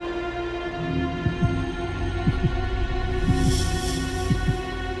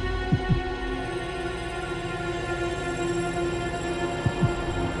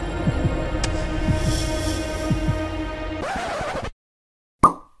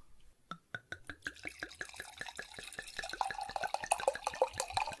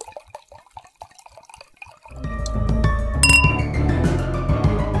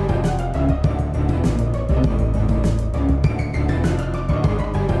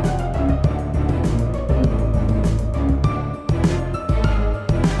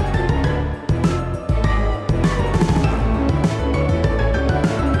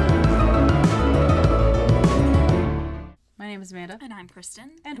Amanda. And I'm Kristin.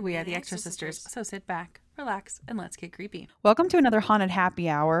 And we are the Extra Sisters. So sit back, relax, and let's get creepy. Welcome to another Haunted Happy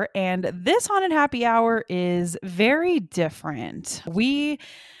Hour. And this Haunted Happy Hour is very different. We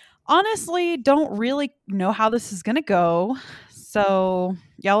honestly don't really know how this is going to go. So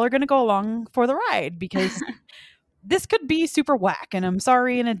y'all are going to go along for the ride because this could be super whack. And I'm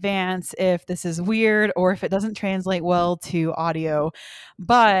sorry in advance if this is weird or if it doesn't translate well to audio.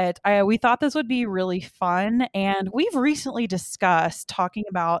 But we thought this would be really fun. And we've recently discussed talking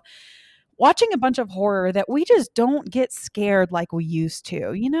about watching a bunch of horror that we just don't get scared like we used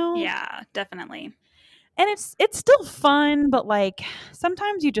to, you know? Yeah, definitely. And it's still fun, but like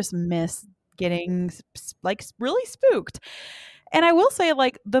sometimes you just miss getting like really spooked. And I will say,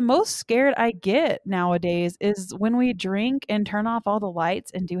 like, the most scared I get nowadays is when we drink and turn off all the lights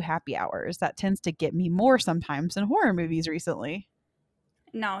and do happy hours. That tends to get me more sometimes in horror movies recently.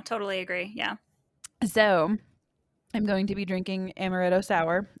 No, totally agree. Yeah. So I'm going to be drinking amaretto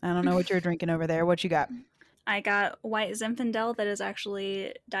sour. I don't know what you're drinking over there. What you got? I got white Zinfandel that is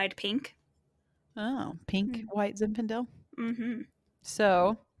actually dyed pink. Oh, pink, white Zinfandel. Mm-hmm.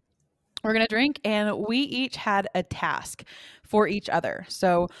 So we're going to drink, and we each had a task for each other.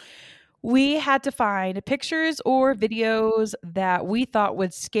 So we had to find pictures or videos that we thought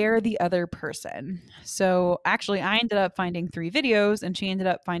would scare the other person. So actually, I ended up finding 3 videos, and she ended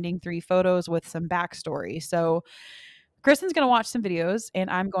up finding 3 photos with some backstory. So Kristin's going to watch some videos, and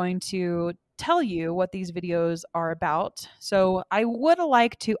I'm going to tell you what these videos are about. So I would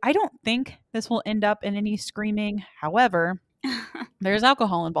like to, I don't think this will end up in any screaming. However, there's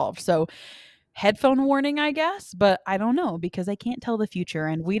alcohol involved. So headphone warning, I guess, but I don't know because I can't tell the future.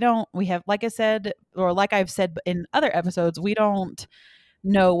 And we have, like I said, or like I've said in other episodes, we don't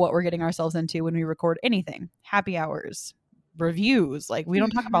know what we're getting ourselves into when we record anything. Happy hours, reviews, like we don't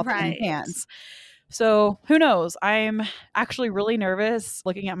talk about them in Right. advance. So who knows? I'm actually really nervous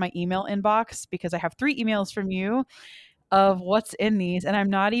looking at my email inbox because I have 3 emails from you of what's in these. And I'm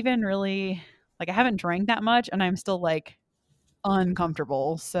not even really like, I haven't drank that much and I'm still like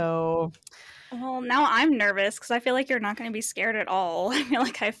uncomfortable. So Well, now I'm nervous because I feel like you're not going to be scared at all. I feel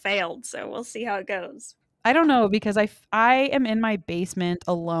like I failed, so we'll see how it goes. I don't know because I am in my basement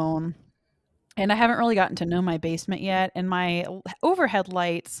alone and I haven't really gotten to know my basement yet. And my overhead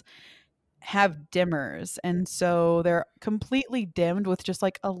lights have dimmers. And so they're completely dimmed with just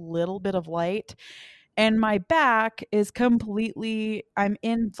like a little bit of light. And my back is completely, I'm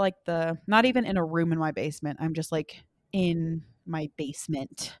in like not even in a room in my basement. I'm just like in my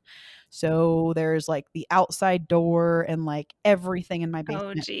basement. So there's like the outside door and like everything in my Oh,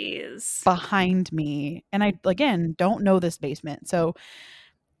 basement geez. behind me. And I, again, don't know this basement. So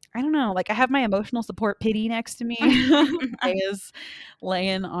I don't know. Like I have my emotional support Pity next to me. Is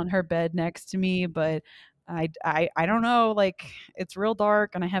laying on her bed next to me, but I don't know. Like it's real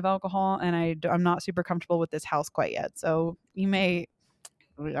dark, and I have alcohol, and I'm not super comfortable with this house quite yet. So you may,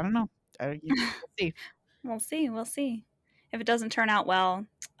 I don't know. We'll see. We'll see. We'll see. If it doesn't turn out well,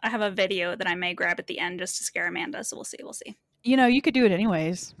 I have a video that I may grab at the end just to scare Amanda. So we'll see. We'll see. You know, you could do it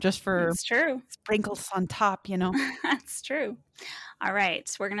anyways, just for It's true. sprinkles on top. You know. That's true. All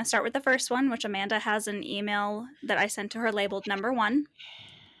right. We're going to start with the first one, which Amanda has an email that I sent to her labeled number 1.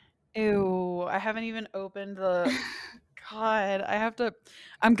 Ew, I haven't even opened the. God,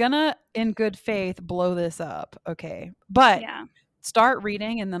 I'm gonna, in good faith, blow this up. Okay. But Yeah. start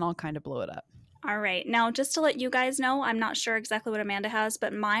reading and then I'll kind of blow it up. All right. Now, just to let you guys know, I'm not sure exactly what Amanda has,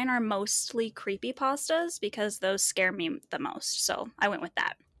 but mine are mostly creepypastas because those scare me the most. So I went with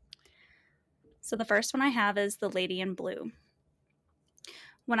that. So the first one I have is The Lady in Blue.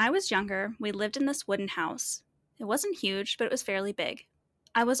 When I was younger, we lived in this wooden house. It wasn't huge, but it was fairly big.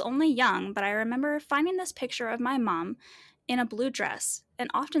 I was only young, but I remember finding this picture of my mom in a blue dress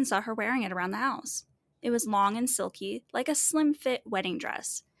and often saw her wearing it around the house. It was long and silky, like a slim fit wedding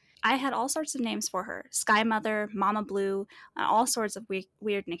dress. I had all sorts of names for her: Sky Mother, Mama Blue, and all sorts of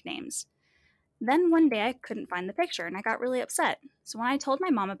weird nicknames. Then one day I couldn't find the picture and I got really upset. So when I told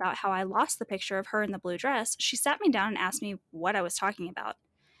my mom about how I lost the picture of her in the blue dress, she sat me down and asked me what I was talking about.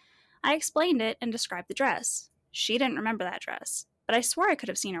 I explained it and described the dress. She didn't remember that dress, but I swore I could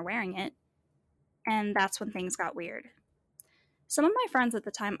have seen her wearing it. And that's when things got weird. Some of my friends at the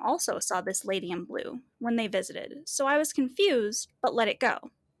time also saw this lady in blue when they visited, so I was confused but let it go.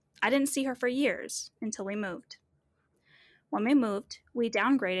 I didn't see her for years until we moved. When we moved, we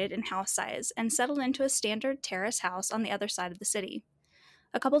downgraded in house size and settled into a standard terrace house on the other side of the city.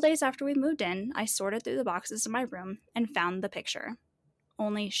 A couple days after we moved in, I sorted through the boxes in my room and found the picture.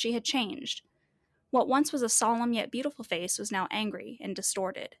 Only she had changed. What once was a solemn yet beautiful face was now angry and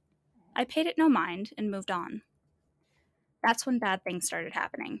distorted. I paid it no mind and moved on. That's when bad things started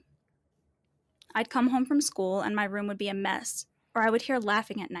happening. I'd come home from school and my room would be a mess, or I would hear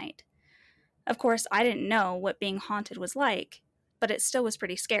laughing at night. Of course, I didn't know what being haunted was like, but it still was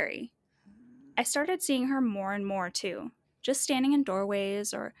pretty scary. I started seeing her more and more too, just standing in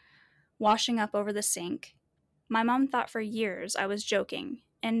doorways or washing up over the sink. My mom thought for years I was joking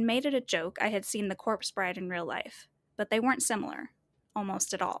and made it a joke I had seen the corpse bride in real life, but they weren't similar,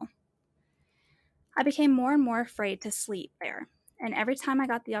 almost at all. I became more and more afraid to sleep there, and every time I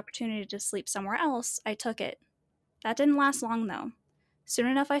got the opportunity to sleep somewhere else, I took it. That didn't last long though. Soon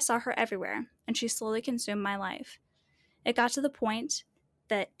enough, I saw her everywhere, and she slowly consumed my life. It got to the point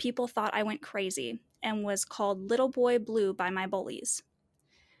that people thought I went crazy and was called Little Boy Blue by my bullies.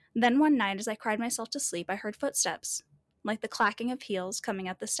 Then one night, as I cried myself to sleep, I heard footsteps, like the clacking of heels coming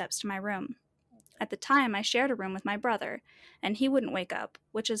up the steps to my room. At the time, I shared a room with my brother, and he wouldn't wake up,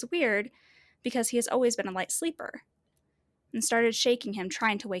 which is weird because he has always been a light sleeper, and started shaking him,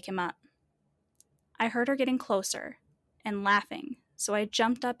 trying to wake him up. I heard her getting closer and laughing, so I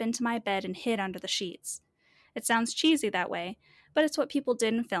jumped up into my bed and hid under the sheets. It sounds cheesy that way, but it's what people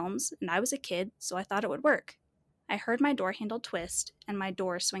did in films, and I was a kid, so I thought it would work. I heard my door handle twist and my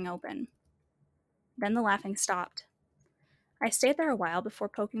door swing open. Then the laughing stopped. I stayed there a while before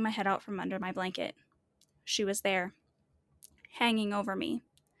poking my head out from under my blanket. She was there, hanging over me.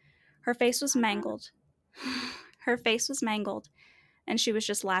 Her face was mangled. Her face was mangled, and she was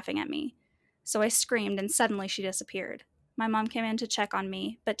just laughing at me. So I screamed, and suddenly she disappeared. My mom came in to check on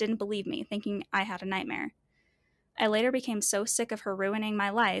me, but didn't believe me, thinking I had a nightmare. I later became so sick of her ruining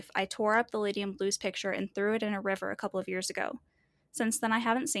my life, I tore up the Lady in Blue's picture and threw it in a river a couple of years ago. Since then, I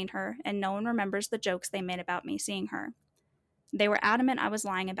haven't seen her, and no one remembers the jokes they made about me seeing her. They were adamant I was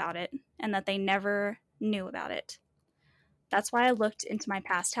lying about it, and that they never knew about it. That's why I looked into my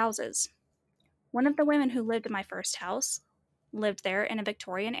past houses. One of the women who lived in my first house lived there in a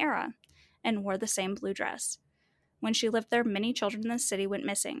Victorian era and wore the same blue dress. When she lived there, many children in the city went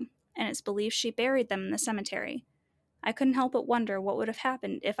missing, and it's believed she buried them in the cemetery. I couldn't help but wonder what would have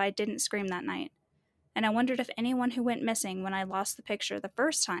happened if I didn't scream that night. And I wondered if anyone who went missing when I lost the picture the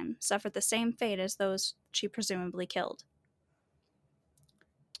first time suffered the same fate as those she presumably killed.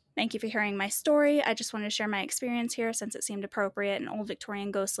 Thank you for hearing my story. I just wanted to share my experience here since it seemed appropriate. An old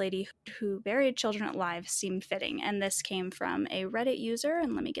Victorian ghost lady who buried children alive seemed fitting, and this came from a Reddit user,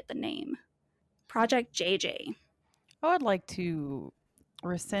 and let me get the name. Project JJ. I would like to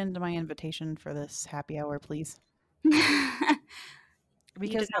rescind my invitation for this happy hour, please. You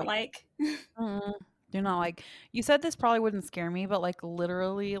did not like? Do not like. You said this probably wouldn't scare me, but like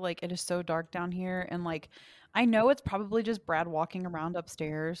literally, like it is so dark down here, and like I know it's probably just Brad walking around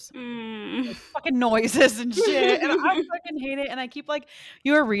upstairs, like fucking noises and shit, and I fucking hate it. And I keep like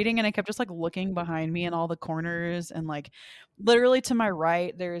you were reading, and I kept just like looking behind me in all the corners, and like literally to my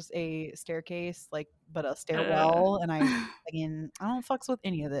right, there's a staircase, like but a stairwell, and I don't fucks with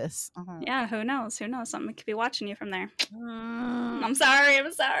any of this. Yeah, who knows? Who knows? Something could be watching you from there. I'm sorry.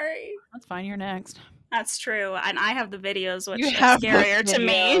 That's fine. You're next. That's true. And I have the videos, which are scarier to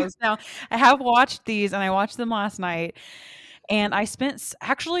me. Now, I have watched these, and I watched them last night. And I spent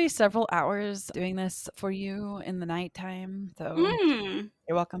actually several hours doing this for you in the nighttime. So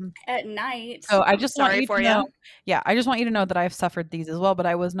you're welcome. At night. So I just want you to know. Yeah, I just want you to know that I've suffered these as well, but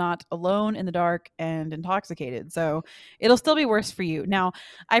I was not alone in the dark and intoxicated. So it'll still be worse for you. Now,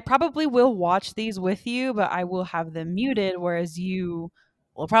 I probably will watch these with you, but I will have them muted, whereas you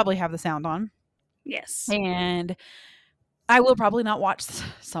will probably have the sound on. Yes. And I will probably not watch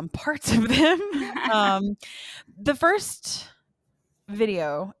some parts of them. The first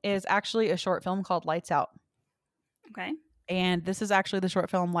video is actually a short film called Lights Out. Okay. And this is actually the short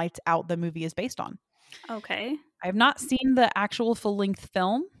film Lights Out the movie is based on. Okay. I have not seen the actual full-length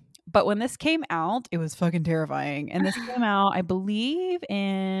film, but when this came out, it was fucking terrifying. And this came out, I believe,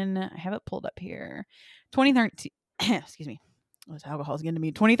 I have it pulled up here, 2013. Excuse me. This alcohol's getting to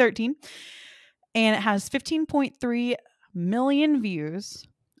me. 2013. And it has 15.3 million views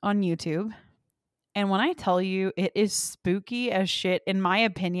on YouTube. And when I tell you, it is spooky as shit, in my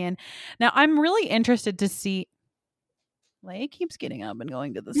opinion. Now, I'm really interested to see. Leia keeps getting up and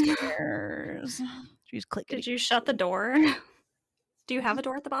going to the stairs. She's clicking. Did you shut the door? Do you have a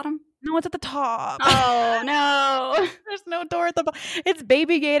door at the bottom? No, it's at the top. Oh, no. There's no door at the bottom. It's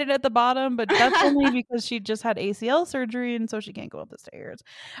baby gated at the bottom, but that's only because she just had ACL surgery, and so she can't go up the stairs.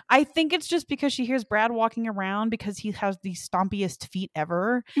 I think it's just because she hears Brad walking around because he has the stompiest feet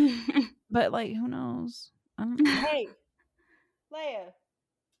ever. But, like, who knows? Hey, Leia.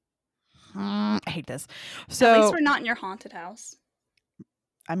 I hate this. So at least we're not in your haunted house.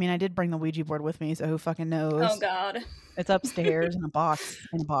 I mean, I did bring the Ouija board with me, so who fucking knows? Oh God. It's upstairs in a box.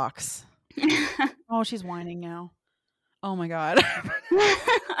 Oh, she's whining now. Oh my God.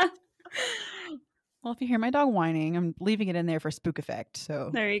 Well, if you hear my dog whining, I'm leaving it in there for spook effect.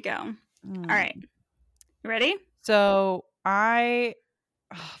 So There you go. All right. You ready? So oh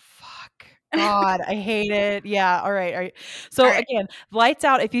fuck. God, I hate it. Yeah. All right. So again, Lights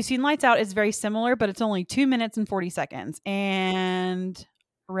Out. If you've seen Lights Out, it's very similar, but it's only 2 minutes and 40 seconds. And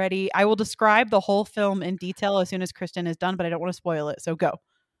ready. I will describe the whole film in detail as soon as Kristin is done, but I don't want to spoil it. So go.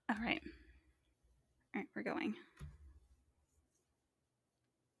 All right. All right, we're going.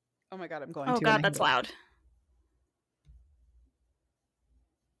 Oh my God, I'm going. Oh God, that's loud.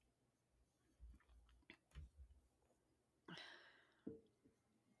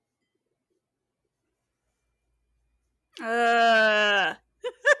 No,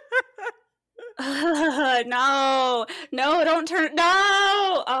 don't turn.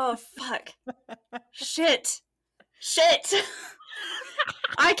 No. Oh fuck. Shit.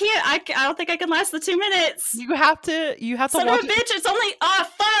 I can't. I don't think I can last the 2 minutes. You have to. Son of a bitch! It's only. Oh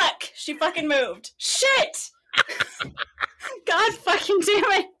fuck! She fucking moved. Shit! God fucking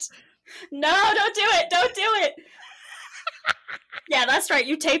damn it! No, don't do it! Don't do it! Yeah, that's right.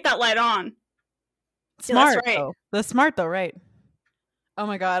 You tape that light on. Smart, that's right. Though. That's smart though, right? Oh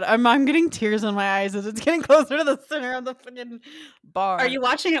my God, I'm getting tears in my eyes as it's getting closer to the center of the fucking bar. Are you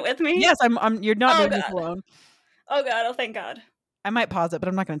watching it with me? Yes, I'm. You're not doing this alone. Oh God! Oh thank God. I might pause it, but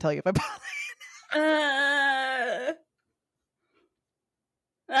I'm not going to tell you if I pause it.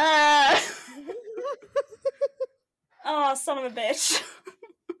 Oh, son of a bitch.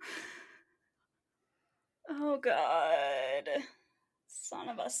 Oh God. Son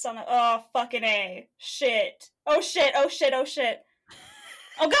of. Oh, fucking A. Shit. Oh shit. Oh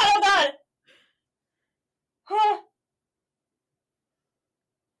God. Huh.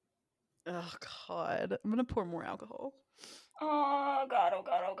 Oh God. I'm going to pour more alcohol. Oh God.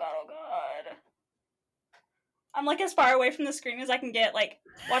 I'm like as far away from the screen as I can get, like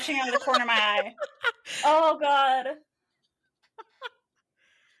watching out of the corner of my eye. Oh God.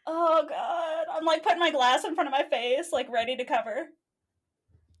 Oh God. I'm like putting my glass in front of my face, like ready to cover.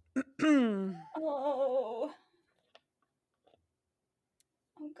 Oh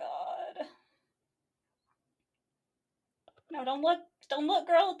God. No, don't look,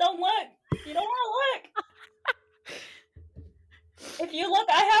 girl, don't look. You don't want to look. If you look,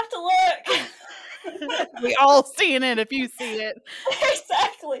 I have to look. We all seeing it if you see it.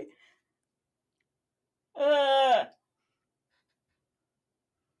 Exactly. Oh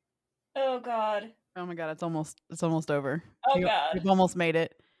God. Oh my God, it's almost over. Oh God. We've almost made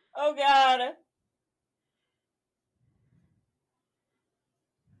it. Oh God.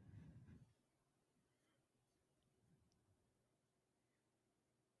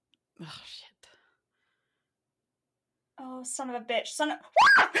 Oh shit. Oh, son of a bitch. Oh,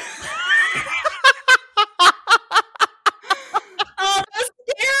 that's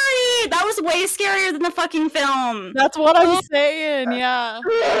scary. That was way scarier than the fucking film. That's what I'm saying. Yeah.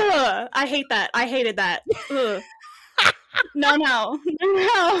 Ugh. I hate that. I hated that. No.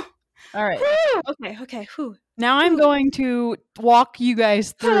 All right. Okay. Whew. Now I'm going to walk you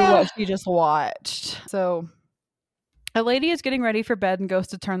guys through what she just watched. So, a lady is getting ready for bed and goes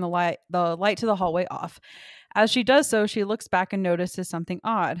to turn the light to the hallway off. As she does so, she looks back and notices something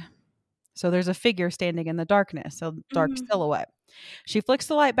odd. So there's a figure standing in the darkness, a dark silhouette. She flicks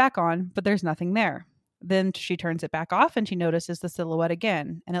the light back on, but there's nothing there. Then she turns it back off and she notices the silhouette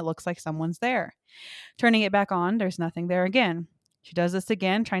again, and it looks like someone's there. Turning it back on, there's nothing there again. She does this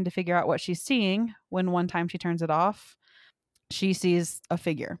again, trying to figure out what she's seeing, when one time she turns it off, she sees a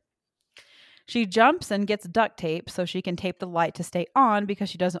figure. She jumps and gets duct tape so she can tape the light to stay on because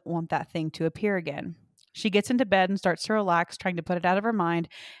she doesn't want that thing to appear again. She gets into bed and starts to relax, trying to put it out of her mind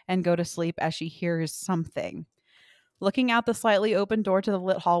and go to sleep as she hears something. Looking out the slightly open door to the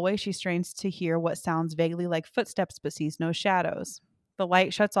lit hallway, she strains to hear what sounds vaguely like footsteps but sees no shadows. The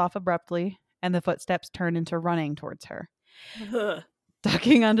light shuts off abruptly, and the footsteps turn into running towards her.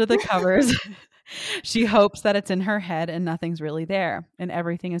 Ducking under the covers, she hopes that it's in her head and nothing's really there, and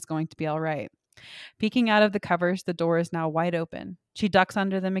everything is going to be all right. Peeking out of the covers, the door is now wide open. She ducks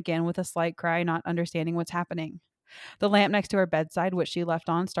under them again with a slight cry, not understanding what's happening. The lamp next to her bedside, which she left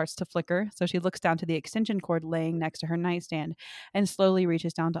on, starts to flicker, so she looks down to the extension cord laying next to her nightstand and slowly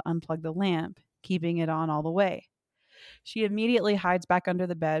reaches down to unplug the lamp, keeping it on all the way. She immediately hides back under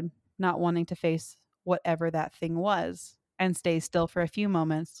the bed, not wanting to face whatever that thing was, and stays still for a few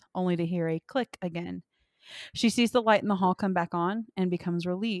moments, only to hear a click again. She sees the light in the hall come back on and becomes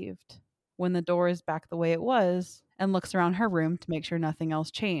relieved when the door is back the way it was and looks around her room to make sure nothing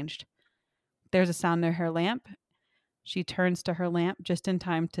else changed. There's a sound near her lamp. She turns to her lamp just in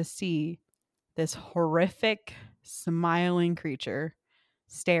time to see this horrific, smiling creature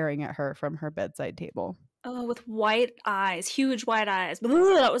staring at her from her bedside table. Oh, with white eyes, huge white eyes. Ugh,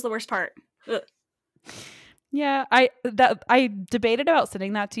 that was the worst part. Ugh. Yeah, I debated about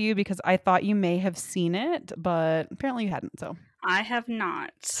sending that to you because I thought you may have seen it, but apparently you hadn't. So I have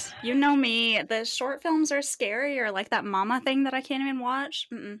not. You know me. The short films are scary, or like that mama thing that I can't even watch.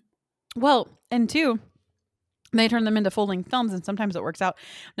 Mm-mm. well, and two, they turn them into full length films, and sometimes it works out.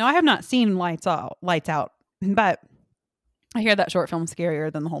 Now I have not seen Lights Out, but I hear that short film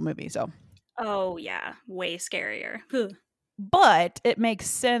scarier than the whole movie. So, Oh yeah, way scarier. Ugh. but it makes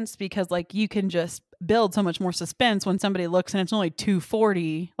sense because like you can just build so much more suspense when somebody looks and it's only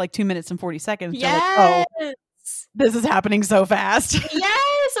 2:40, like 2 minutes and 40 seconds. You're like, oh, Yes. this is happening so fast.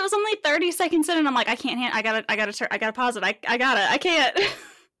 Yes, it was only 30 seconds in, and I'm like, I can't. I gotta pause it. I can't.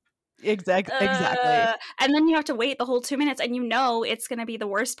 Exactly. And then you have to wait the whole 2 minutes, and you know it's gonna be the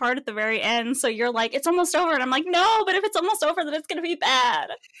worst part at the very end. So you're like, it's almost over, and I'm like, no, but if it's almost over, then it's gonna be bad.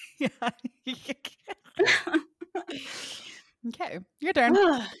 Yeah. Okay, your turn.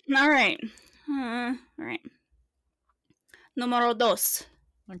 All right. All right. Numero dos.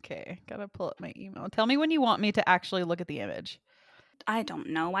 Okay, gotta pull up my email. Tell me when you want me to actually look at the image. I don't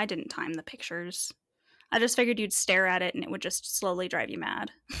know. I didn't time the pictures. I just figured you'd stare at it and it would just slowly drive you mad.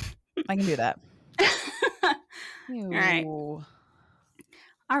 I can do that. All right.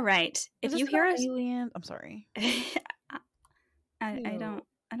 All right. If you hear us, alien, I'm sorry. I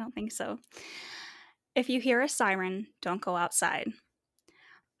don't think so. If you hear a siren, don't go outside.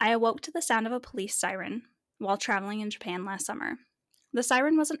 I awoke to the sound of a police siren while traveling in Japan last summer. The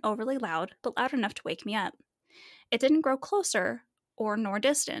siren wasn't overly loud, but loud enough to wake me up. It didn't grow closer or nor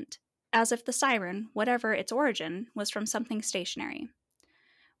distant, as if the siren, whatever its origin, was from something stationary.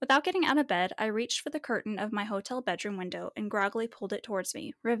 Without getting out of bed, I reached for the curtain of my hotel bedroom window and groggily pulled it towards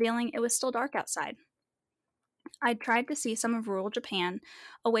me, revealing it was still dark outside. I'd tried to see some of rural Japan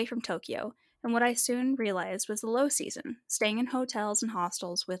away from Tokyo, and what I soon realized was the low season, staying in hotels and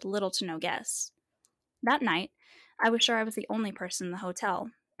hostels with little to no guests. That night, I was sure I was the only person in the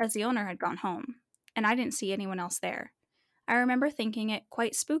hotel, as the owner had gone home, and I didn't see anyone else there. I remember thinking it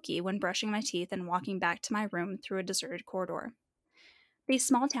quite spooky when brushing my teeth and walking back to my room through a deserted corridor. These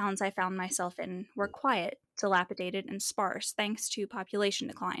small towns I found myself in were quiet, dilapidated, and sparse thanks to population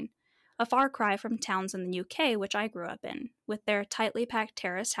decline, a far cry from towns in the UK which I grew up in, with their tightly packed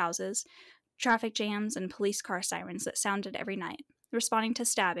terraced houses, traffic jams, and police car sirens that sounded every night, responding to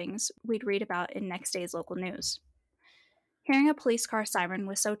stabbings we'd read about in next day's local news. Hearing a police car siren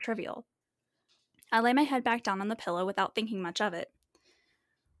was so trivial. I lay my head back down on the pillow without thinking much of it.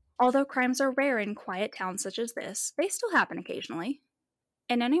 Although crimes are rare in quiet towns such as this, they still happen occasionally.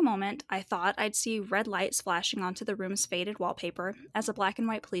 In any moment, I thought I'd see red lights flashing onto the room's faded wallpaper as a black and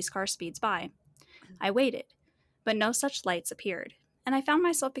white police car speeds by. I waited, but no such lights appeared, and I found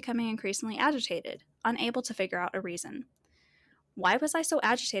myself becoming increasingly agitated, unable to figure out a reason. Why was I so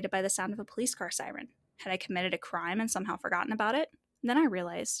agitated by the sound of a police car siren? Had I committed a crime and somehow forgotten about it? Then I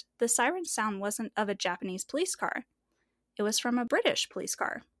realized the siren sound wasn't of a Japanese police car. It was from a British police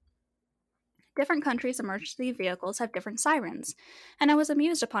car. Different countries' emergency vehicles have different sirens, and I was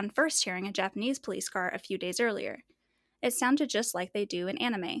amused upon first hearing a Japanese police car a few days earlier. It sounded just like they do in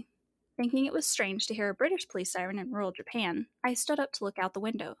anime. Thinking it was strange to hear a British police siren in rural Japan, I stood up to look out the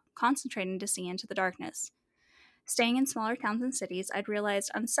window, concentrating to see into the darkness. Staying in smaller towns and cities, I'd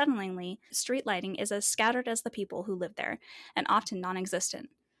realized unsettlingly street lighting is as scattered as the people who live there, and often non-existent.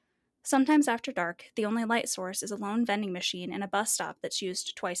 Sometimes after dark, the only light source is a lone vending machine in a bus stop that's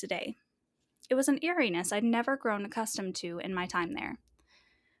used twice a day. It was an eeriness I'd never grown accustomed to in my time there.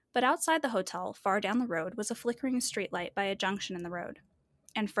 But outside the hotel, far down the road, was a flickering streetlight by a junction in the road.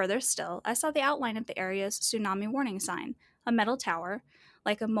 And further still, I saw the outline of the area's tsunami warning sign, a metal tower,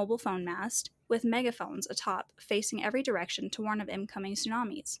 like a mobile phone mast, with megaphones atop, facing every direction to warn of incoming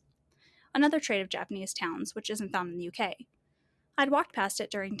tsunamis. Another trait of Japanese towns, which isn't found in the UK. I'd walked past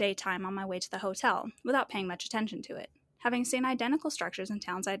it during daytime on my way to the hotel, without paying much attention to it, having seen identical structures in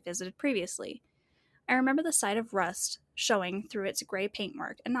towns I'd visited previously. I remember the sight of rust showing through its gray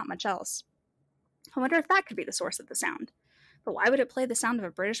paintwork and not much else. I wonder if that could be the source of the sound. But why would it play the sound of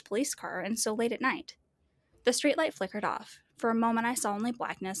a British police car and so late at night? The streetlight flickered off. For a moment I saw only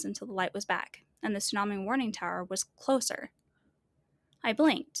blackness until the light was back, and the tsunami warning tower was closer. I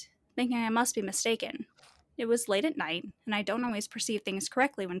blinked, thinking I must be mistaken. It was late at night, and I don't always perceive things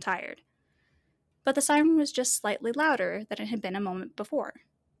correctly when tired. But the siren was just slightly louder than it had been a moment before.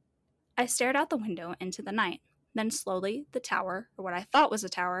 I stared out the window into the night. Then slowly, the tower, or what I thought was a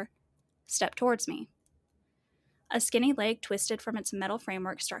tower, stepped towards me. A skinny leg twisted from its metal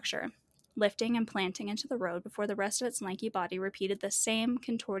framework structure, lifting and planting into the road before the rest of its lanky body repeated the same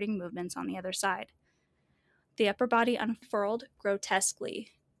contorting movements on the other side. The upper body unfurled grotesquely,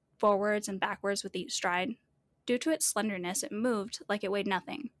 forwards and backwards with each stride. Due to its slenderness, it moved like it weighed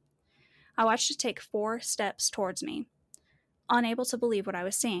nothing. I watched it take 4 steps towards me, unable to believe what I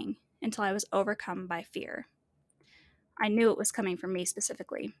was seeing, until I was overcome by fear. I knew it was coming from me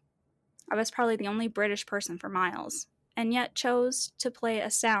specifically. I was probably the only British person for miles, and yet chose to play a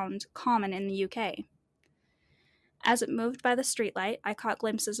sound common in the UK. As it moved by the streetlight, I caught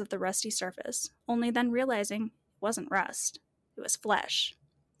glimpses of the rusty surface, only then realizing it wasn't rust, it was flesh.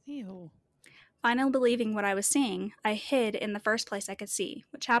 Ew. Finally believing what I was seeing, I hid in the first place I could see,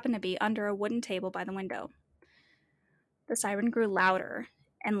 which happened to be under a wooden table by the window. The siren grew louder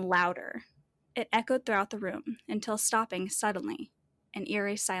and louder. It echoed throughout the room, until stopping suddenly, an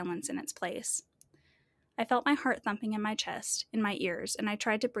eerie silence in its place. I felt my heart thumping in my chest, in my ears, and I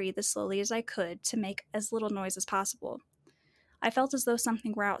tried to breathe as slowly as I could to make as little noise as possible. I felt as though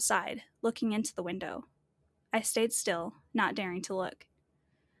something were outside, looking into the window. I stayed still, not daring to look.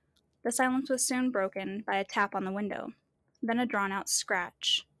 The silence was soon broken by a tap on the window, then a drawn-out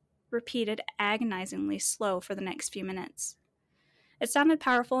scratch, repeated agonizingly slow for the next few minutes. It sounded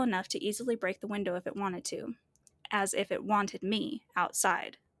powerful enough to easily break the window if it wanted to, as if it wanted me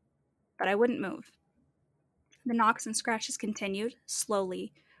outside. But I wouldn't move. The knocks and scratches continued,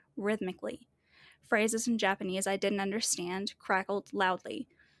 slowly, rhythmically. Phrases in Japanese I didn't understand crackled loudly,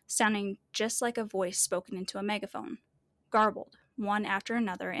 sounding just like a voice spoken into a megaphone, garbled, one after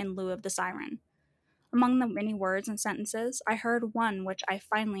another in lieu of the siren. Among the many words and sentences, I heard one which I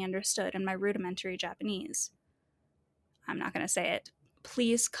finally understood in my rudimentary Japanese. I'm not going to say it.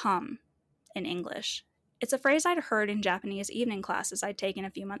 Please come, in English. It's a phrase I'd heard in Japanese evening classes I'd taken a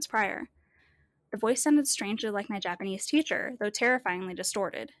few months prior. The voice sounded strangely like my Japanese teacher, though terrifyingly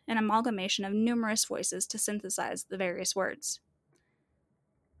distorted, an amalgamation of numerous voices to synthesize the various words.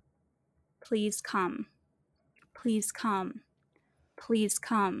 Please come. Please come. Please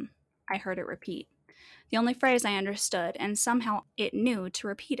come, I heard it repeat. The only phrase I understood, and somehow it knew to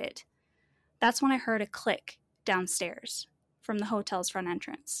repeat it. That's when I heard a click downstairs, from the hotel's front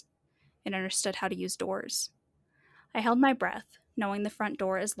entrance. It understood how to use doors. I held my breath, knowing the front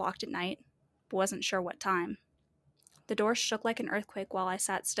door is locked at night, but wasn't sure what time. The door shook like an earthquake while I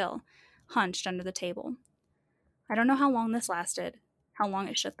sat still, hunched under the table. I don't know how long this lasted, how long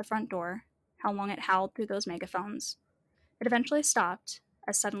it shook the front door, how long it howled through those megaphones. It eventually stopped,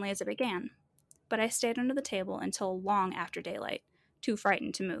 as suddenly as it began, but I stayed under the table until long after daylight, too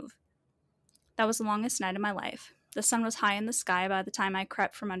frightened to move. That was the longest night of my life. The sun was high in the sky by the time I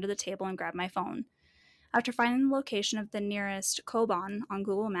crept from under the table and grabbed my phone. After finding the location of the nearest Koban on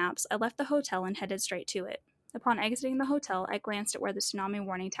Google Maps, I left the hotel and headed straight to it. Upon exiting the hotel, I glanced at where the tsunami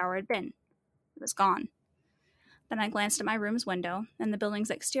warning tower had been. It was gone. Then I glanced at my room's window and the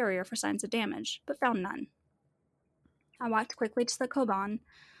building's exterior for signs of damage, but found none. I walked quickly to the Koban,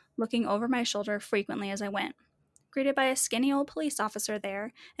 looking over my shoulder frequently as I went. Greeted by a skinny old police officer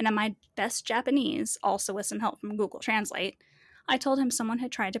there, and in my best Japanese, also with some help from Google Translate, I told him someone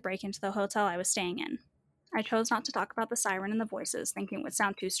had tried to break into the hotel I was staying in. I chose not to talk about the siren and the voices, thinking it would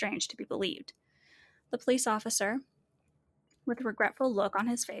sound too strange to be believed. The police officer, with a regretful look on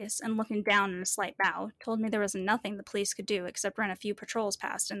his face and looking down in a slight bow, told me there was nothing the police could do except run a few patrols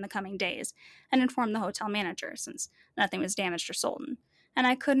past in the coming days and inform the hotel manager, since nothing was damaged or stolen, and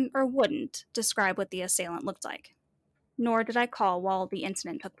I couldn't or wouldn't describe what the assailant looked like. Nor did I call while the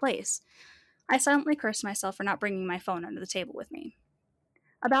incident took place. I silently cursed myself for not bringing my phone under the table with me.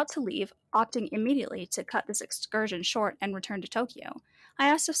 About to leave, opting immediately to cut this excursion short and return to Tokyo, I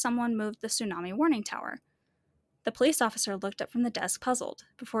asked if someone moved the tsunami warning tower. The police officer looked up from the desk puzzled,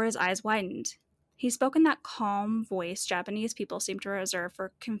 before his eyes widened. He spoke in that calm voice Japanese people seem to reserve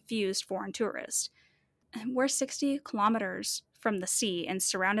for confused foreign tourists. We're 60 kilometers from the sea and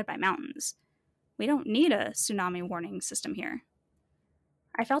surrounded by mountains. We don't need a tsunami warning system here.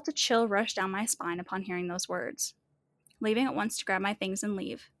 I felt a chill rush down my spine upon hearing those words, leaving at once to grab my things and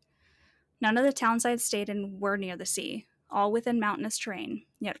leave. None of the towns I had stayed in were near the sea, all within mountainous terrain,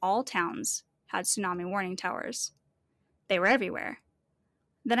 yet all towns had tsunami warning towers. They were everywhere.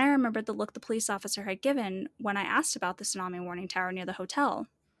 Then I remembered the look the police officer had given when I asked about the tsunami warning tower near the hotel.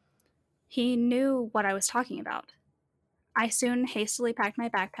 He knew what I was talking about. I soon hastily packed my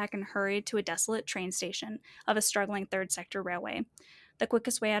backpack and hurried to a desolate train station of a struggling third sector railway, the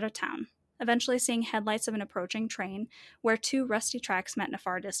quickest way out of town, eventually seeing headlights of an approaching train where 2 rusty tracks met in a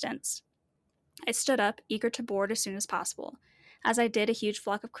far distance. I stood up, eager to board as soon as possible. As I did, a huge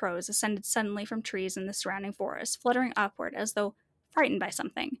flock of crows ascended suddenly from trees in the surrounding forest, fluttering upward as though frightened by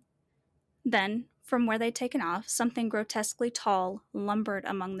something. Then, from where they'd taken off, something grotesquely tall lumbered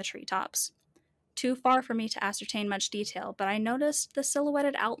among the treetops. Too far for me to ascertain much detail, but I noticed the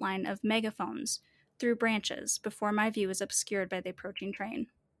silhouetted outline of megaphones through branches before my view was obscured by the approaching train.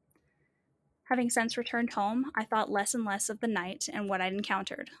 Having since returned home, I thought less and less of the night and what I'd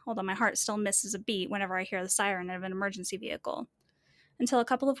encountered, although my heart still misses a beat whenever I hear the siren of an emergency vehicle. Until a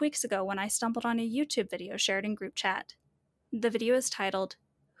couple of weeks ago when I stumbled on a YouTube video shared in group chat. The video is titled,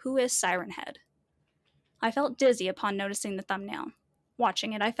 "Who is Siren Head?" I felt dizzy upon noticing the thumbnail.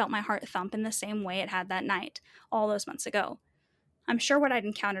 Watching it, I felt my heart thump in the same way it had that night, all those months ago. I'm sure what I'd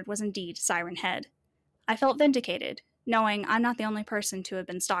encountered was indeed Siren Head. I felt vindicated, knowing I'm not the only person to have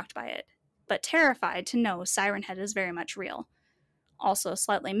been stalked by it, but terrified to know Siren Head is very much real. Also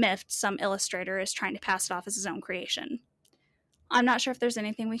slightly miffed some illustrator is trying to pass it off as his own creation. I'm not sure if there's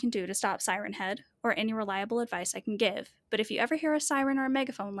anything we can do to stop Siren Head, or any reliable advice I can give, but if you ever hear a siren or a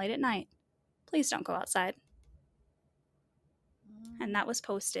megaphone late at night, please don't go outside. And that was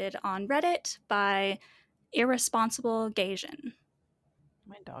posted on Reddit by Irresponsible Gasian.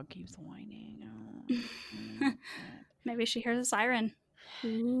 My dog keeps whining. Maybe she hears a siren.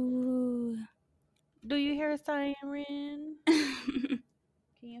 Ooh. Do you hear a siren? Can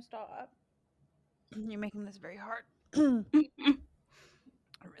you stop? You're making this very hard. I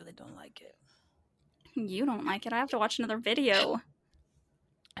really don't like it. You don't like it. I have to watch another video.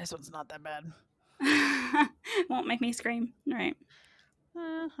 This one's not that bad. Won't make me scream. All right.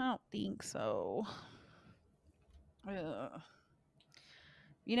 I don't think so.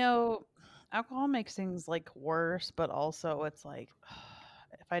 You know, alcohol makes things like worse, but also it's like,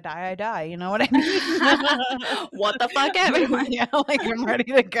 if I die, I die. You know what I mean? What the fuck, everyone? Yeah, like I'm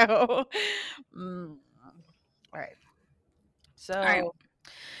ready to go. All right. So All right.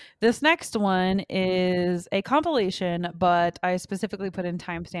 this next one is a compilation, but I specifically put in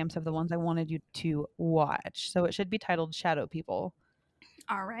timestamps of the ones I wanted you to watch. So it should be titled Shadow People.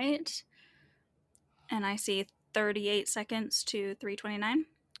 All right. And I see 38 seconds to 3:29.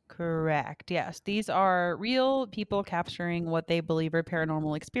 Correct. Yes. These are real people capturing what they believe are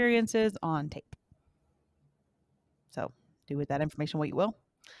paranormal experiences on tape. So do with that information what you will.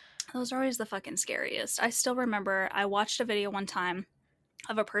 Those are always the fucking scariest. I still remember I watched a video one time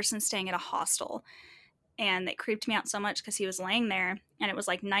of a person staying at a hostel, and it creeped me out so much because he was laying there and it was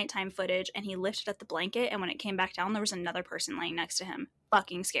like nighttime footage, and he lifted up the blanket, and when it came back down there was another person laying next to him.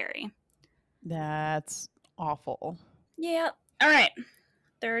 Fucking scary. That's awful. Yeah. All right.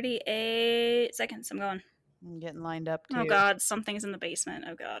 38 seconds. I'm going. I'm getting lined up too. Oh god, something's in the basement.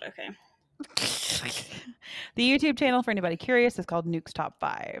 Oh god, okay. The YouTube channel, for anybody curious, is called Nuke's Top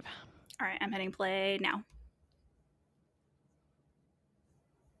 5. All right, I'm hitting play now.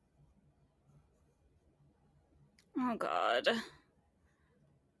 Oh god.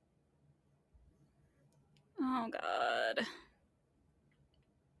 Oh god.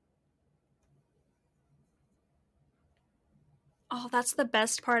 Oh, that's the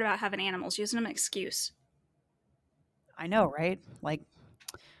best part about having animals, using them as an excuse. I know, right? Like,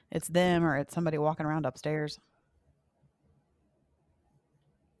 it's them or it's somebody walking around upstairs.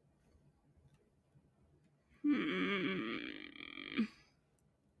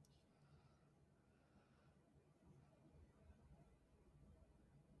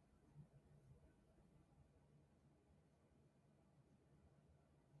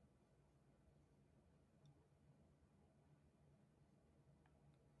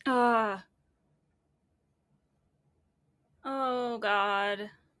 Oh god.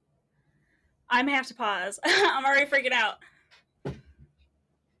 I may have to pause. I'm already freaking out.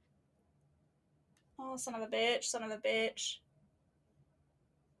 Oh, son of a bitch, son of a bitch.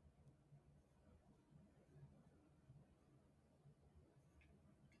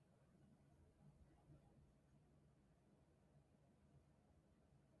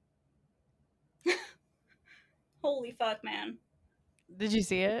 Holy fuck, man. Did you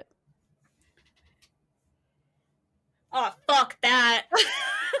see it? Oh, fuck that.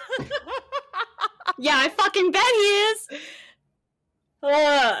 Yeah, I fucking bet he is.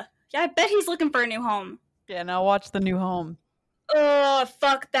 Yeah, I bet he's looking for a new home. Yeah, now watch the new home. Oh,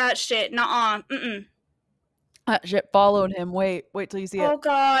 fuck that shit. Nuh-uh. Mm-mm. That shit followed him. Wait till you see it. Oh,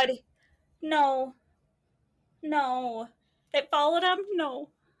 God. No. No. It followed him? No.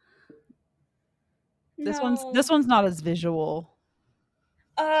 This No. one's not as visual.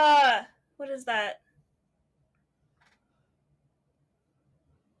 What is that?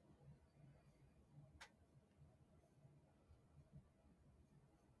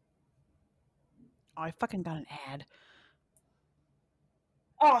 Oh, I fucking got an ad.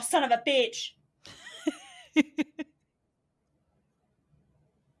 Oh, son of a bitch.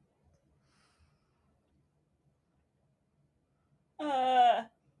 Uh,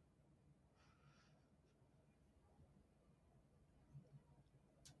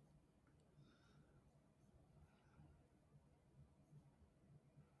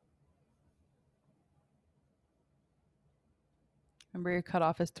 Remember, your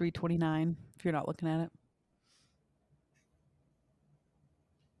cutoff is 3:29 if you're not looking at it.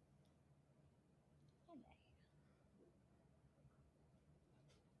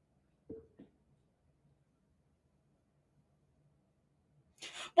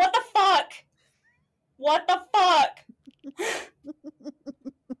 what the fuck? What the fuck?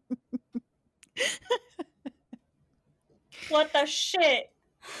 What the shit?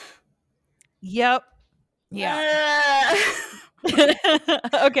 Yep. Yeah. Uh,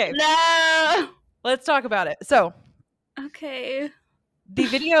 Okay. no. Let's talk about it. So, Okay. the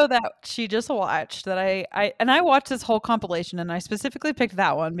video that she just watched that I watched this whole compilation, and I specifically picked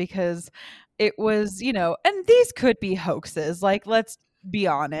that one because it was, and these could be hoaxes. Like, let's be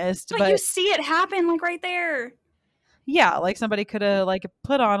honest, But you see it happen like right there. yeah, like somebody could have like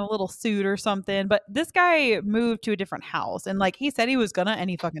put on a little suit or something, but this guy moved to a different house and like he said he was gonna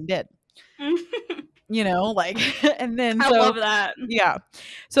and he fucking did. Like and then I love that. yeah.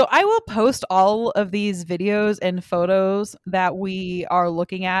 So I will post all of these videos and photos that we are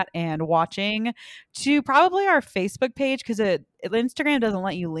looking at and watching to probably our Facebook page because Instagram doesn't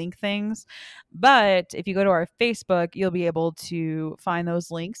let you link things. But if you go to our Facebook, you'll be able to find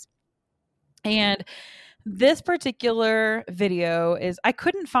those links. And this particular video I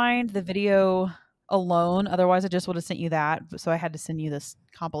couldn't find the video alone. Otherwise, I just would have sent you that. So I had to send you this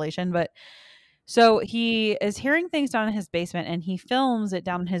compilation. But so he is hearing things down in his basement and he films it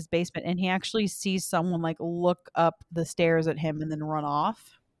down in his basement and he actually sees someone like look up the stairs at him and then run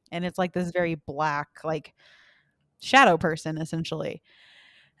off. And it's like this very black, like shadow person essentially.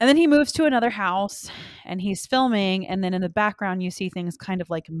 And then he moves to another house and he's filming. And then in the background, you see things kind of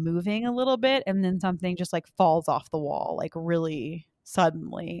like moving a little bit. And then something just like falls off the wall, like really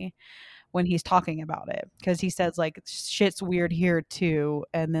suddenly when he's talking about it. Cause he says like shit's weird here too.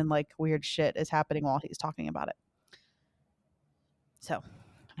 And then like weird shit is happening while he's talking about it. So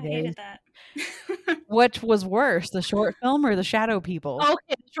I hated that. which was worse, the short film or the shadow people?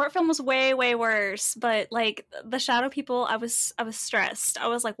 Okay, the short film was way, way worse. But like the shadow people, I was stressed. I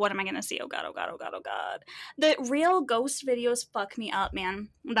was like, what am I gonna see? Oh god, oh god, oh god, oh god. The real ghost videos fuck me up, man.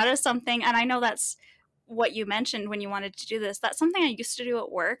 That is something, and I know that's what you mentioned when you wanted to do this. That's something I used to do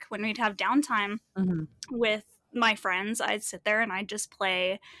at work when we'd have downtime with my friends. I'd sit there and I'd just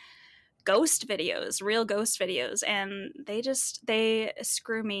play ghost videos, real ghost videos, and they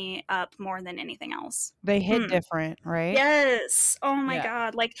screw me up more than anything else. They hit different, right? Yes. Oh my Yeah.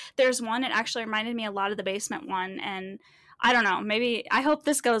 god. Like there's one, it actually reminded me a lot of the basement one, and I don't know, maybe I hope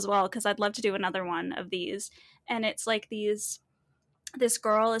this goes well because I'd love to do another one of these. And it's like this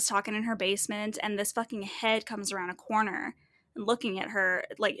girl is talking in her basement and this fucking head comes around a corner looking at her,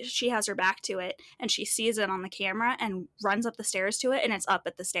 like she has her back to it and she sees it on the camera and runs up the stairs to it and it's up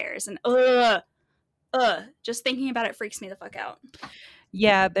at the stairs and just thinking about it freaks me the fuck out.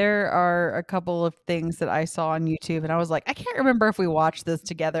 Yeah, there are a couple of things that I saw on YouTube and I was like, I can't remember if we watched this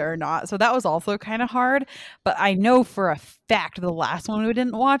together or not. So that was also kind of hard, but I know for a fact the last one we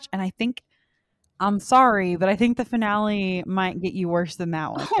didn't watch, and I think I'm sorry, but I think the finale might get you worse than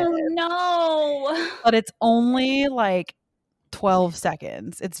that one did. Oh no. But it's only like 12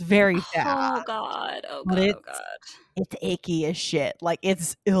 seconds. It's very fast. Oh god. Oh But god. Oh god. it's icky as shit. Like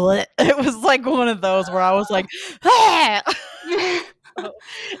it's it was like one of those where I was like, ah!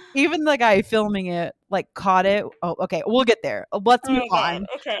 Even the guy filming it like caught it. Oh, okay, we'll get there. Let's move on.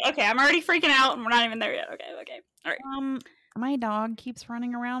 Okay. I'm already freaking out and we're not even there yet. Okay. All right. My dog keeps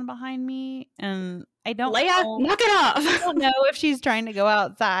running around behind me and I don't Leia, know. knock it off. I don't know if she's trying to go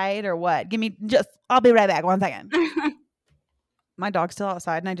outside or what. I'll be right back. 1 second. My dog's still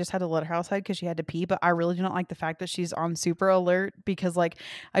outside and I just had to let her outside because she had to pee, but I really do not like the fact that she's on super alert because like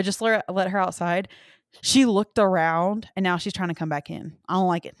I just let her outside. She looked around and now she's trying to come back in. I don't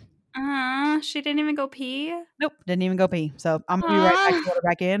like it. She didn't even go pee? Nope, didn't even go pee. So I'm gonna be right back to let her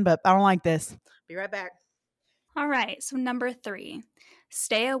back in, but I don't like this. Be right back. All right, so number 3,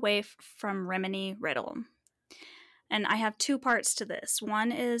 stay away from Rimini Riddle. And I have 2 parts to this.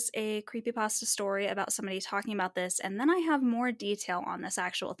 One is a creepypasta story about somebody talking about this, and then I have more detail on this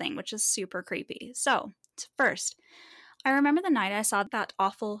actual thing, which is super creepy. So, first, I remember the night I saw that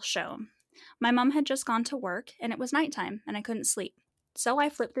awful show. My mom had just gone to work, and it was nighttime, and I couldn't sleep. So I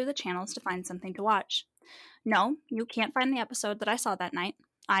flipped through the channels to find something to watch. No, you can't find the episode that I saw that night.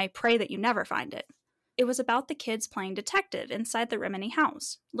 I pray that you never find it. It was about the kids playing detective inside the Rimini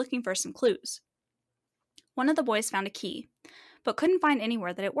house, looking for some clues. One of the boys found a key, but couldn't find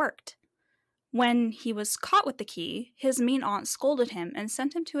anywhere that it worked. When he was caught with the key, his mean aunt scolded him and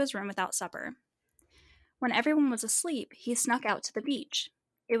sent him to his room without supper. When everyone was asleep, he snuck out to the beach.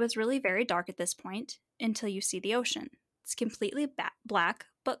 It was really very dark at this point, until you see the ocean. It's completely black,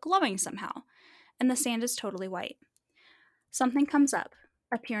 but glowing somehow, and the sand is totally white. Something comes up,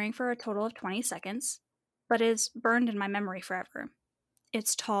 appearing for a total of 20 seconds, but is burned in my memory forever.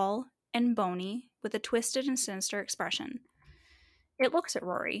 It's tall and bony, with a twisted and sinister expression. It looks at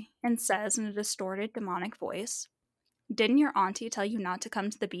Rory and says in a distorted, demonic voice, "Didn't your auntie tell you not to come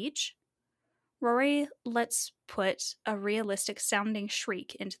to the beach?" Rory lets put a realistic-sounding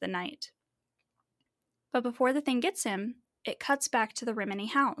shriek into the night. But before the thing gets him, it cuts back to the Rimini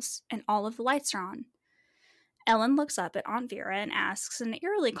house, and all of the lights are on. Ellen looks up at Aunt Vera and asks in an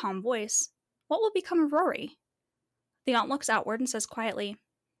eerily calm voice, "What will become of Rory?" The aunt looks outward and says quietly,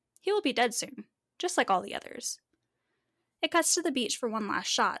 "He will be dead soon, just like all the others." It cuts to the beach for one last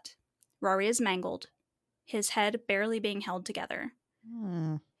shot. Rory is mangled, his head barely being held together.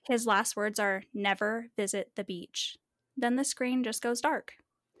 His last words are, "Never visit the beach." Then the screen just goes dark.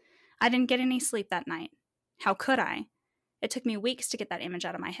 I didn't get any sleep that night. How could I? It took me weeks to get that image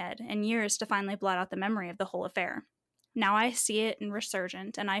out of my head, and years to finally blot out the memory of the whole affair. Now I see it in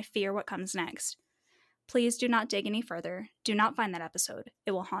resurgent, and I fear what comes next. Please do not dig any further. Do not find that episode.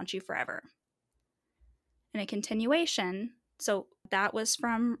 It will haunt you forever. In a continuation, so that was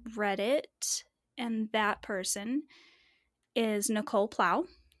from Reddit, and that person is Nicole Plow.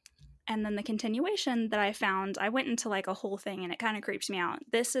 And then the continuation that I found, I went into like a whole thing and it kind of creeps me out.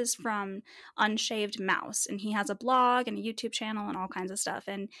 This is from Unshaved Mouse, and he has a blog and a YouTube channel and all kinds of stuff.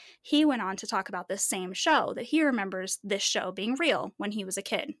 And he went on to talk about this same show, that he remembers this show being real when he was a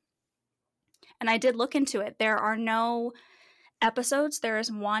kid. And I did look into it. There are no episodes. There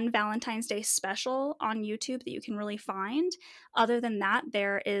is one Valentine's Day special on YouTube that you can really find. Other than that,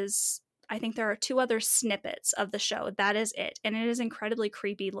 I think there are 2 other snippets of the show. That is it. And it is incredibly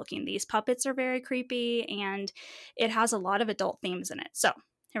creepy looking. These puppets are very creepy, and it has a lot of adult themes in it. So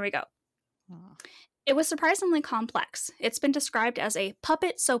here we go. It was surprisingly complex. It's been described as a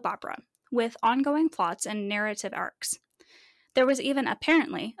puppet soap opera with ongoing plots and narrative arcs. There was even,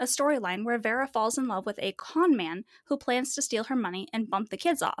 apparently, a storyline where Vera falls in love with a con man who plans to steal her money and bump the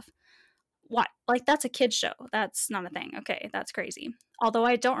kids off. What? Like, that's a kid's show. That's not a thing. Okay, that's crazy. Although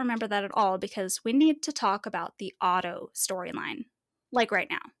I don't remember that at all, because we need to talk about the Otto storyline. Like right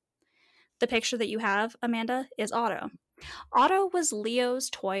now. The picture that you have, Amanda, is Otto. Otto was Leo's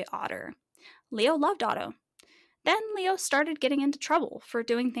toy otter. Leo loved Otto. Then Leo started getting into trouble for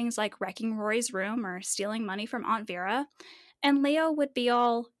doing things like wrecking Rory's room or stealing money from Aunt Vera. And Leo would be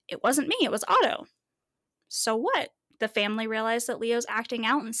all, "It wasn't me, it was Otto." So what? The family realized that Leo's acting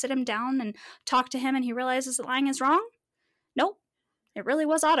out and sit him down and talk to him, and he realizes that lying is wrong? Nope. It really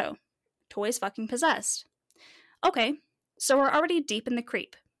was Otto. Toys fucking possessed. Okay, so we're already deep in the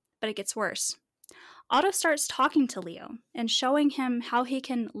creep, but it gets worse. Otto starts talking to Leo and showing him how he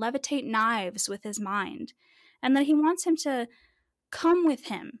can levitate knives with his mind, and that he wants him to come with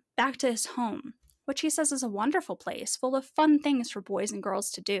him back to his home, which he says is a wonderful place full of fun things for boys and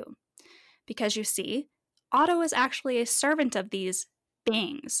girls to do. Because you see, Otto is actually a servant of these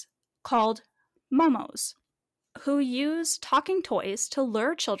beings called momos, who use talking toys to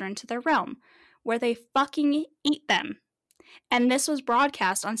lure children to their realm, where they fucking eat them. And this was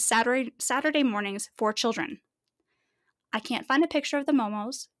broadcast on Saturday mornings for children. I can't find a picture of the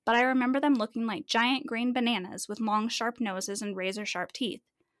momos, but I remember them looking like giant green bananas with long, sharp noses and razor-sharp teeth.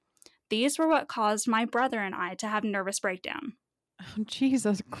 These were what caused my brother and I to have nervous breakdown. Oh,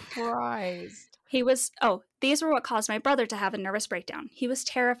 Jesus Christ. These were what caused my brother to have a nervous breakdown. He was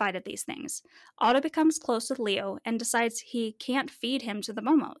terrified of these things. Otto becomes close with Leo and decides he can't feed him to the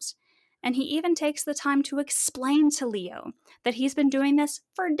momos. And he even takes the time to explain to Leo that he's been doing this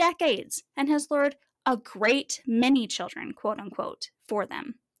for decades and has lured a great many children, quote unquote, for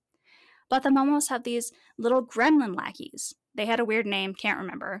them. But the momos have these little gremlin lackeys. They had a weird name, can't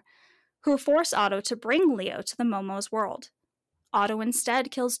remember, who force Otto to bring Leo to the momos' world. Otto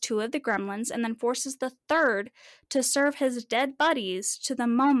instead kills 2 of the gremlins and then forces the 3rd to serve his dead buddies to the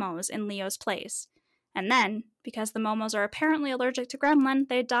momos in Leo's place. And then, because the momos are apparently allergic to gremlin,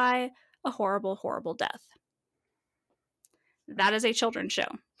 they die a horrible, horrible death. That is a children's show.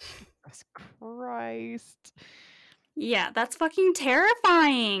 Jesus Christ. Yeah, that's fucking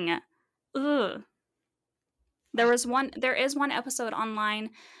terrifying. Ugh. There is one episode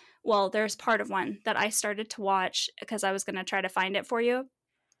online. Well, there's part of one that I started to watch because I was going to try to find it for you.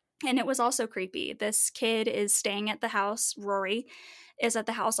 And it was also creepy. This kid is staying at the house. Rory is at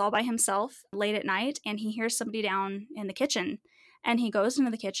the house all by himself late at night, and he hears somebody down in the kitchen. And he goes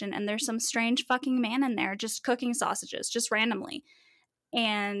into the kitchen, and there's some strange fucking man in there just cooking sausages, just randomly.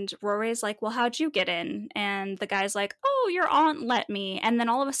 And Rory's like, well, how'd you get in? And the guy's like, oh, your aunt let me. And then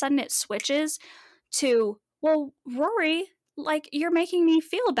all of a sudden it switches to, well, Rory, like, you're making me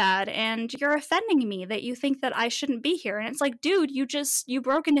feel bad and you're offending me that you think that I shouldn't be here. And it's like, dude, you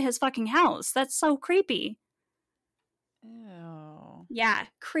broke into his fucking house. That's so creepy. Ew. Yeah,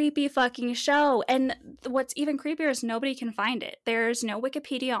 creepy fucking show. And what's even creepier is nobody can find it. There's no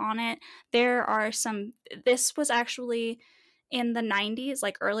Wikipedia on it. This was actually in the 90s,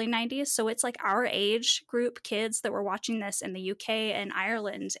 like early 90s. So it's like our age group kids that were watching this in the UK and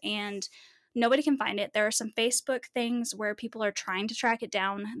Ireland, and nobody can find it. There are some Facebook things where people are trying to track it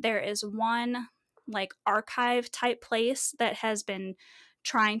down. There is one like archive type place that has been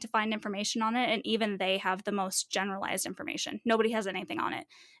trying to find information on it, and even they have the most generalized information. Nobody has anything on it.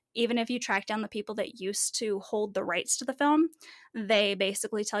 Even if you track down the people that used to hold the rights to the film, they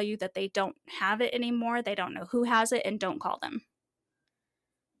basically tell you that they don't have it anymore, they don't know who has it, and don't call them.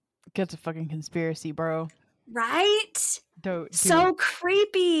 It's a fucking conspiracy, bro. Right? Don't so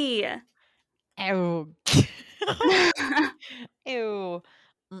creepy. Ew. Ew.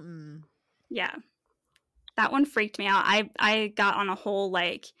 Mm-mm. Yeah. That one freaked me out. I got on a whole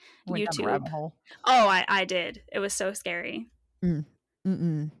like Went down the YouTube. rabbit hole. Oh, I did. It was so scary.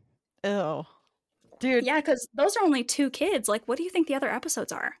 Mm-mm. Ew. Dude. Yeah, because those are only 2 kids. Like, what do you think the other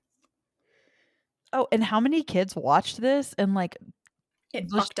episodes are? Oh, and how many kids watched this and like It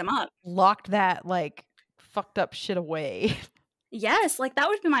fucked them up. Locked that like fucked up shit away. Yes, like that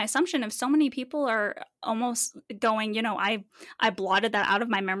would be my assumption. If so many people are almost going, you know, I blotted that out of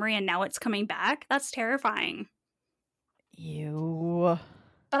my memory and now it's coming back. That's terrifying. Ew.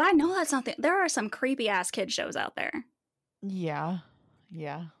 But I know that's not there are some creepy ass kid shows out there. Yeah.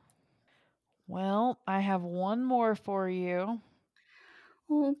 Yeah. Well, I have one more for you.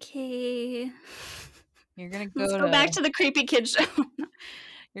 Okay. You're gonna Let's go back to the creepy kid show.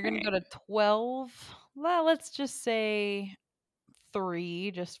 You're gonna go to 12. Well, let's just say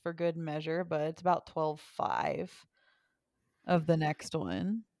 3, just for good measure, but it's about 12:05 of the next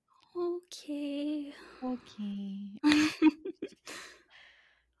one. Okay. Okay.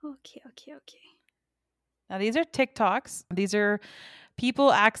 Okay. Now, these are TikToks. These are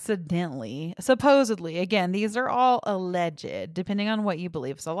people accidentally, supposedly, again, these are all alleged, depending on what you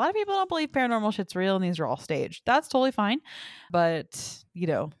believe. So a lot of people don't believe paranormal shit's real and these are all staged. That's totally fine. But, you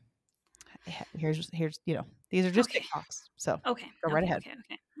know, here's you know, these are just TikToks. So go right ahead.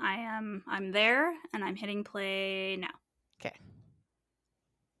 Okay. I'm there and I'm hitting play now. Okay.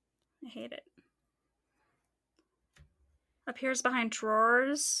 I hate it. Appears behind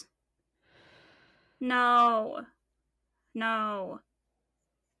drawers. No.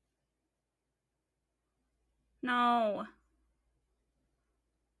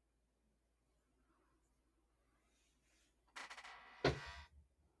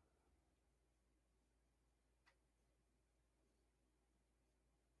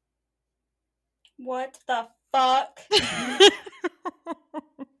 What the fuck?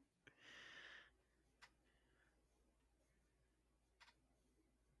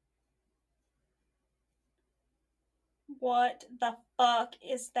 What the fuck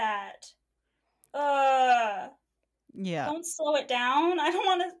is that? Yeah. Don't slow it down. I don't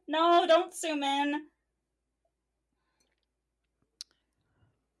want to. No, don't zoom in.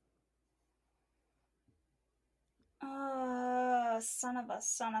 Son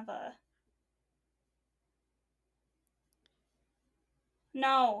of a.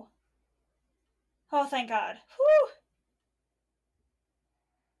 No. Oh, thank God. Whew.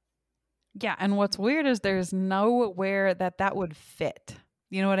 Yeah, and what's weird is there's nowhere that would fit.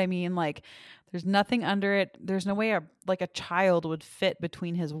 You know what I mean? Like, there's nothing under it. There's no way a child would fit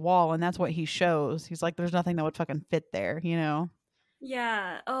between his wall, and that's what he shows. He's like, there's nothing that would fucking fit there, you know?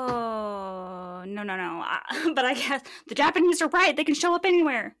 Yeah. Oh, no. But I guess the Japanese are right. They can show up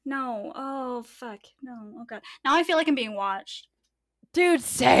anywhere. No. Oh, fuck. No. Oh, God. Now I feel like I'm being watched. Dude,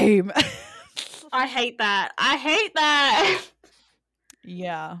 same. I hate that.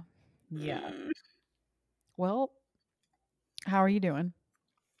 Yeah. Well, how are you doing?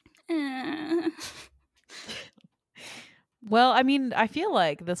 Well, I mean, I feel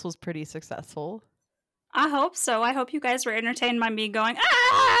like this was pretty successful. I hope so. I hope you guys were entertained by me going,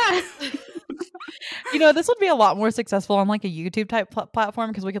 ah! This would be a lot more successful on like a YouTube type platform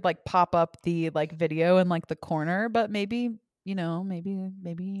because we could like pop up the like video in like the corner, but maybe,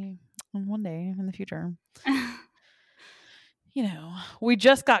 maybe one day in the future. We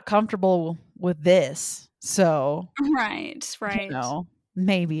just got comfortable with this. So, Right, right.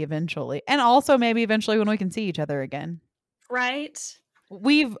 maybe eventually. And also maybe eventually when we can see each other again. Right.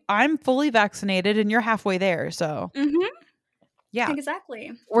 I'm fully vaccinated and you're halfway there. So, Mhm. yeah,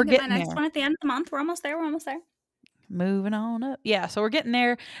 Exactly. we're I'll get my getting next there. one at the end of the month. We're almost there. We're almost there. Moving on up. Yeah, so we're getting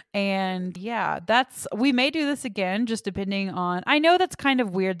there. And yeah, we may do this again, just depending on. I know that's kind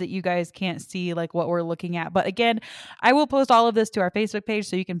of weird that you guys can't see like what we're looking at. But again, I will post all of this to our Facebook page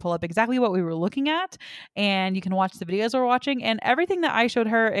so you can pull up exactly what we were looking at and you can watch the videos we're watching. And everything that I showed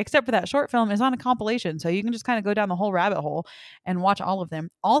her, except for that short film, is on a compilation. So you can just kind of go down the whole rabbit hole and watch all of them.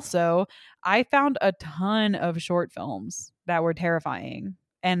 Also, I found a ton of short films that were terrifying.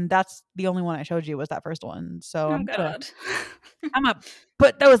 And that's the only one I showed you was that first one. So Oh God. I'm gonna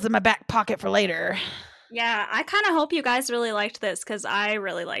put those in my back pocket for later. Yeah, I kind of hope you guys really liked this because I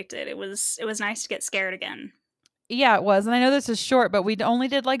really liked it. It was nice to get scared again. Yeah, it was. And I know this is short, but we only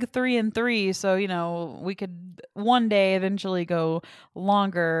did like 3 and 3. So, we could one day eventually go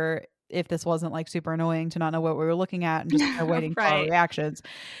longer if this wasn't like super annoying to not know what we were looking at and just kind of waiting for our Right. reactions.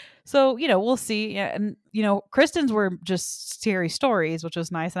 So, we'll see. Yeah, and, Kristen's were just scary stories, which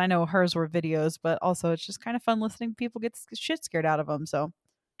was nice. And I know hers were videos, but also it's just kind of fun listening to people get shit scared out of them. So,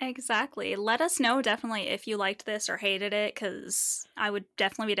 Exactly. Let us know definitely if you liked this or hated it because I would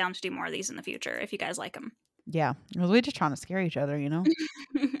definitely be down to do more of these in the future if you guys like them. yeah, we're just trying to scare each other,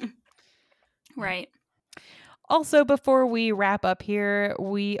 Right. Also, before we wrap up here,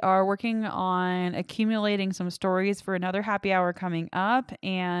 we are working on accumulating some stories for another happy hour coming up.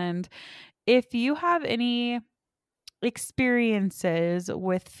 And if you have any experiences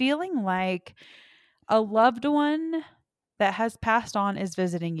with feeling like a loved one that has passed on is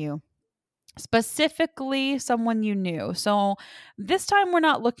visiting you, specifically someone you knew. So this time we're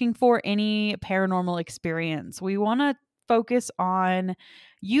not looking for any paranormal experience. We want to focus on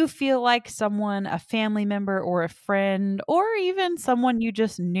you feel like someone, a family member or a friend, or even someone you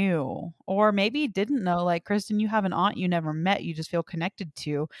just knew, or maybe didn't know. Like Kristin, you have an aunt you never met, you just feel connected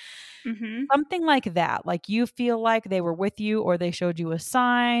to. Mm-hmm. Something like that. Like you feel like they were with you or they showed you a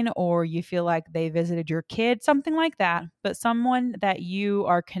sign or you feel like they visited your kid, something like that. But someone that you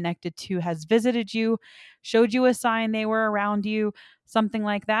are connected to has visited you, showed you a sign they were around you, something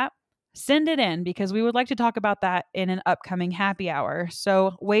like that. Send it in because we would like to talk about that in an upcoming happy hour.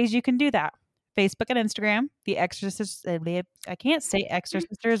 So, ways you can do that. Facebook and Instagram, the Exorcist. I can't say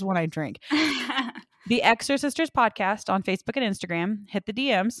Exorcisters when I drink. The Exorcisters podcast on Facebook and Instagram. Hit the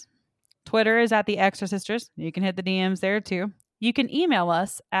DMs. Twitter is at The Exorcisters. You can hit the DMs there too. You can email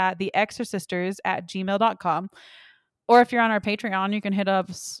us at theexorcisters@gmail.com. Or if you're on our Patreon, you can hit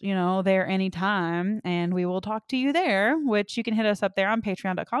us, there anytime and we will talk to you there, which you can hit us up there on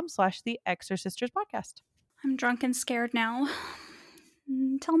patreon.com/The Exorcisters podcast. I'm drunk and scared now.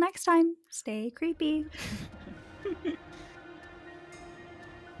 Until next time, stay creepy.